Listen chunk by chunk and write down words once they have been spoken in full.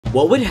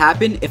What would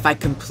happen if I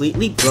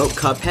completely broke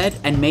Cuphead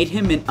and made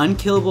him an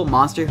unkillable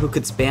monster who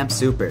could spam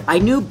super? I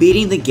knew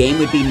beating the game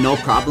would be no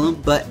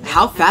problem, but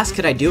how fast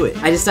could I do it?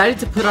 I decided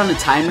to put on a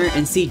timer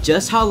and see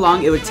just how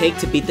long it would take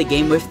to beat the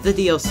game with the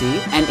DLC,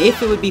 and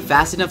if it would be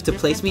fast enough to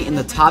place me in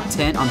the top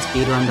 10 on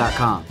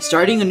speedrun.com.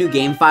 Starting a new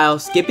game file,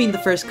 skipping the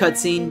first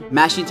cutscene,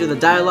 mashing through the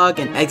dialogue,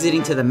 and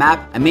exiting to the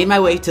map, I made my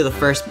way to the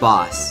first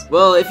boss.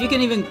 Well, if you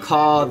can even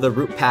call the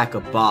root pack a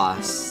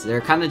boss,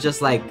 they're kind of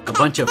just like a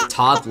bunch of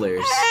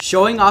toddlers.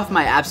 Showing off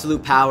my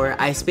absolute power,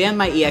 I spammed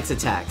my EX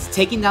attacks,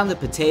 taking down the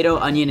potato,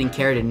 onion, and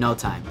carrot in no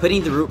time,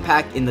 putting the root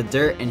pack in the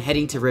dirt and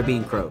heading to Ribby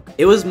and Croak.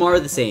 It was more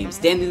of the same,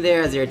 standing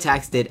there as their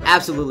attacks did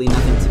absolutely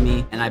nothing to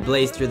me, and I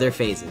blazed through their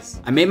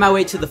phases. I made my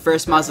way to the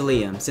first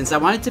mausoleum, since I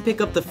wanted to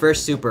pick up the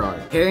first super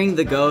art. Pairing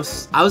the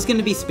ghosts, I was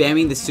gonna be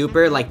spamming the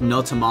super like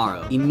no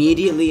tomorrow,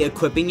 immediately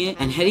equipping it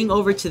and heading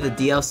over to the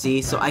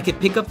DLC so I could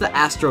pick up the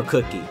Astro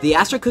Cookie. The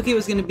Astro Cookie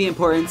was gonna be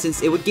important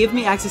since it would give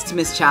me access to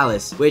Miss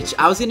Chalice, which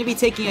I was gonna be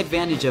taking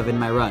advantage of in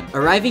my run.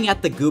 Arriving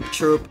at the Goop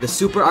Troop, the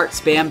super art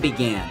spam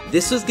began.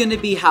 This was gonna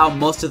be how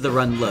most of the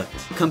run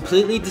looked,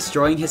 completely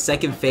destroying his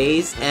second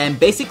phase and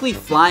basically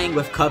flying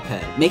with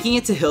Cuphead. Making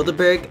it to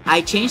Hildeberg,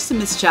 I changed to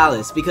Miss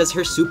Chalice because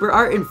her super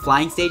art in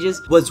flying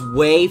stages was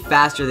way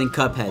faster than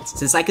Cuphead's,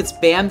 since I could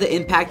spam the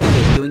impact of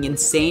it doing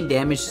insane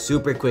damage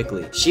super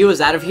quickly. She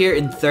was out of here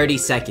in 30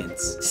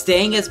 seconds.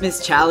 Staying as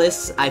Miss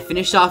Chalice, I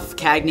finished off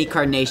Cagney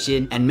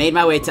Carnation and made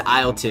my way to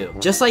Aisle 2.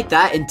 Just like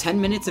that, in 10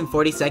 minutes and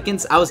 40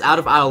 seconds, I was out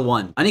of Aisle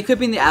 1.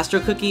 Unequipping the Astro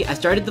Cookie, I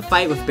started the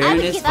fight with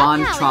Baroness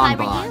von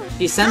Trombon.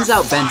 She sends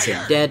out Benson,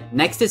 dead.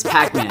 Next is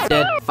Pac-Man,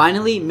 dead.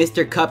 Finally,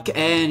 Mr. Cupcake,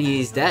 and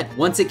he's dead.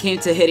 Once it came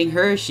to hitting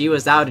her, she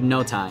was out in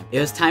no time. It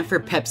was time for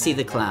Pepsi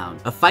the Clown,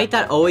 a fight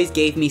that always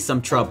gave me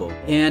some trouble,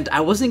 and I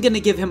wasn't gonna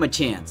give him a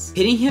chance.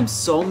 Hitting him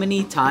so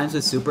many times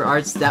with super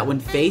arts that when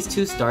phase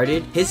 2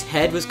 started, his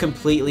head was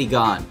completely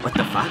gone. What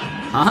the fuck?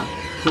 Huh?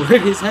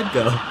 Where'd his head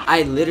go?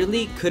 I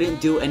literally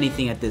couldn't do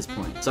anything at this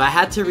point, so I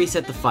had to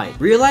reset the fight.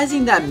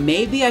 Realizing that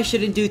maybe I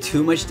shouldn't do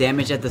too much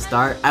damage at the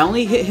start, I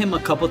only hit him a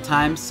couple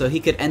times so he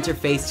could enter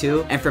phase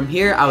 2, and from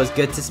here I was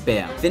good to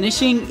spam.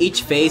 Finishing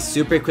each phase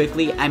super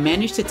quickly, I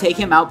managed to take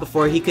him out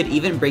before he could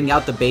even bring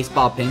out the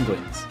baseball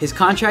penguins. His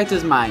contract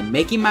was mine,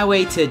 making my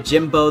way to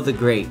Jimbo the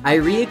Great. I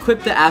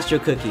re-equipped the Astro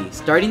Cookie,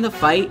 starting the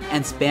fight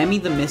and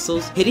spamming the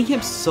missiles, hitting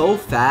him so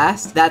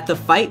fast that the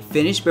fight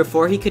finished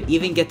before he could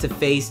even get to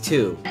phase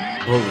 2.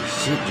 Holy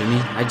shit, Jimmy.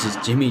 I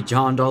just Jimmy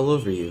John'd all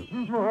over you.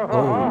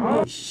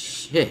 Holy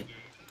shit.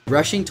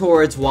 Rushing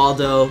towards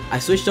Waldo, I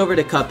switched over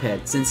to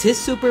Cuphead, since his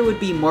super would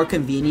be more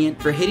convenient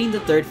for hitting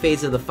the third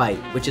phase of the fight,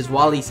 which is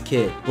Wally's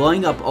kid.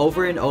 Blowing up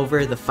over and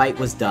over, the fight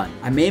was done.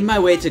 I made my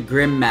way to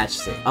Grim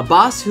Matchstick, a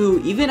boss who,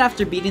 even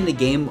after beating the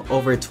game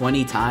over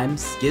 20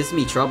 times, gives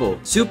me trouble.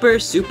 Super.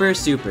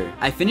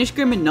 I finished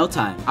Grim in no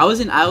time. I was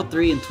in Aisle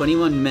 3 in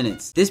 21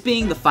 minutes. This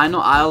being the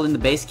final aisle in the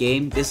base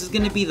game, this is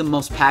gonna be the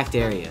most packed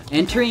area.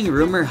 Entering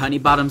Rumor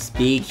Honeybottom's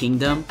big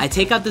kingdom, I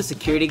take out the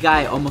security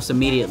guy almost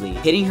immediately,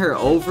 hitting her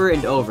over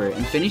and over,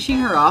 and finishing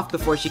her off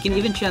before she can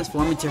even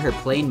transform into her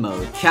plane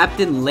mode.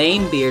 Captain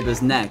Lamebeard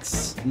was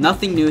next.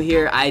 Nothing new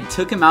here, I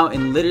took him out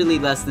in literally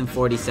less than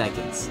 40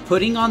 seconds.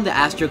 Putting on the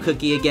Astro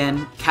Cookie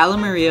again,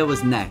 Calamaria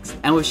was next,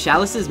 and with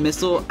Chalice's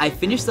missile, I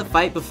finished the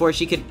fight before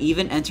she could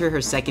even enter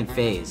her second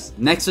phase.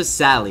 Next was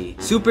Sally.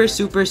 Super,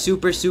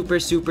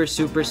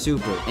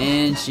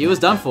 and she was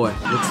done for.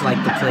 Looks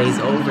like the play's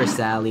over,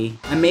 Sally.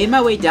 I made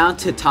my way down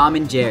to Tom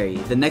and Jerry,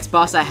 the next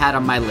boss I had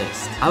on my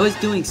list. I was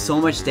doing so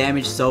much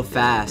damage so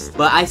fast,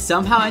 but I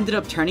somehow ended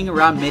up turning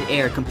around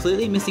mid-air,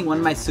 completely missing one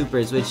of my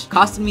supers, which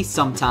costed me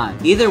some time.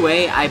 Either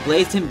way, I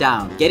blazed him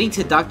down, getting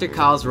to Dr.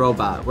 Kyle's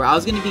robot, where I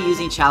was going to be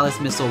using Chalice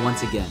Missile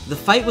once again. The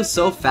fight was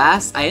so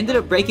fast, I ended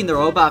up breaking the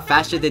robot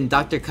faster than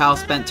Dr. Kyle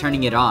spent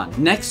turning it on.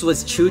 Next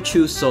was Choo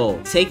Choo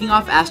Soul, taking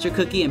off Astro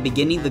Cookie and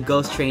beginning the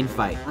Ghost Train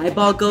fight.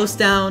 Eyeball Ghost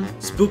down,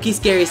 Spooky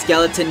Scary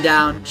Skeleton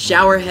down,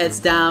 Shower Heads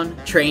down,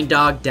 Train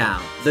Dog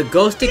down. The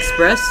Ghost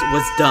Express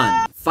was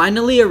done.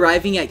 Finally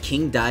arriving at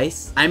King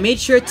Dice, I made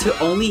sure to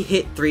only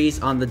hit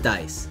 3s on the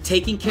dice,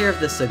 taking care of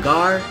the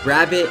Cigar,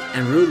 Rabbit,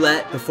 and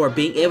Roulette before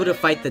being able to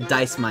fight the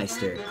Dice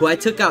Meister, who I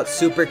took out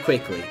super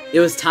quickly. It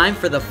was time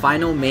for the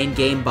final main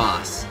game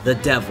boss, the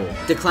Devil.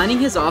 Declining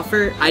his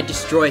offer, I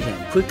destroyed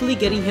him, quickly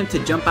getting him to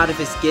jump out of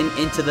his skin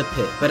into the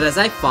pit. But as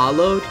I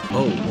followed,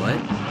 oh what?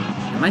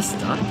 Am I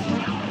stuck?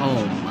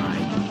 Oh my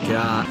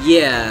god.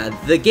 Yeah,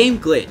 the game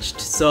glitched,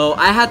 so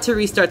I had to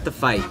restart the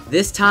fight.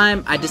 This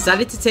time, I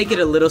decided to take it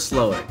a little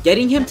slower,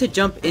 getting him to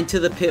jump into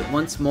the pit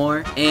once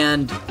more,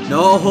 and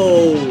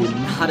no,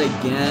 not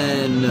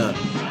again.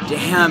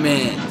 Damn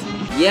it.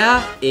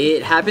 Yeah,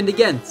 it happened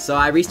again, so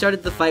I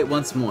restarted the fight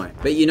once more.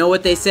 But you know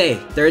what they say,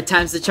 third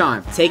time's the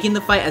charm. Taking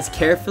the fight as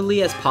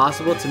carefully as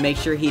possible to make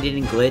sure he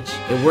didn't glitch,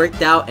 it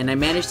worked out and I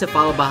managed to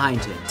follow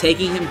behind him,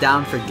 taking him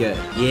down for good.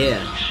 Yeah,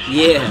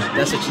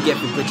 that's what you get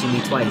for glitching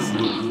me twice,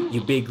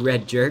 you big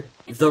red jerk.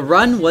 The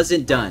run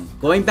wasn't done.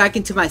 Going back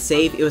into my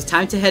save, it was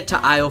time to head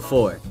to aisle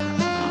 4.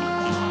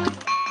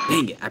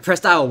 Dang it, I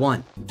pressed aisle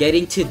 1.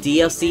 Getting to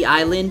DLC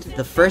Island,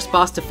 the first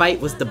boss to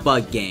fight was the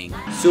Bug Gang.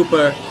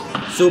 Super,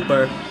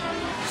 super,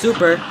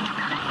 super,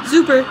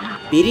 super.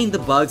 Beating the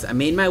bugs, I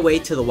made my way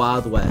to the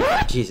Wild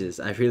West.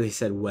 Jesus, I really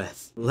said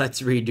West.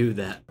 Let's redo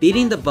that.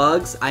 Beating the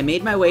bugs, I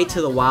made my way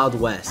to the Wild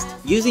West,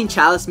 using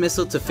Chalice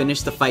Missile to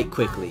finish the fight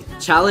quickly.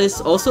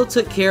 Chalice also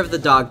took care of the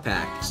dog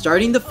pack.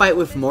 Starting the fight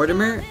with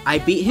Mortimer, I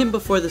beat him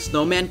before the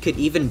snowman could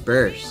even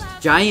burst.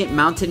 Giant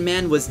Mountain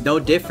Man was no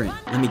different.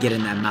 Let me get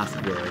in that mouth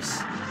of yours.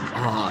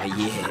 Oh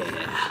yeah.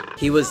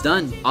 He was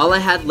done. All I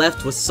had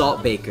left was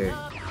Saltbaker.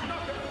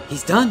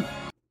 He's done.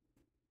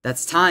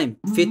 That's time.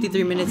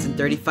 53 minutes and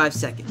 35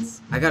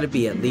 seconds. I gotta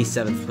be at least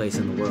 7th place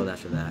in the world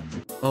after that.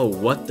 Oh,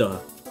 what the?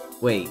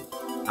 Wait,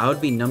 I would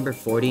be number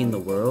 40 in the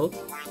world?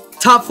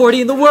 Top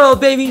 40 in the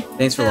world, baby!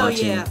 Thanks for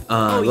watching. Yeah.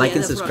 Like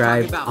and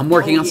subscribe. I'm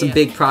working on some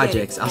big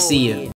projects. I'll see you.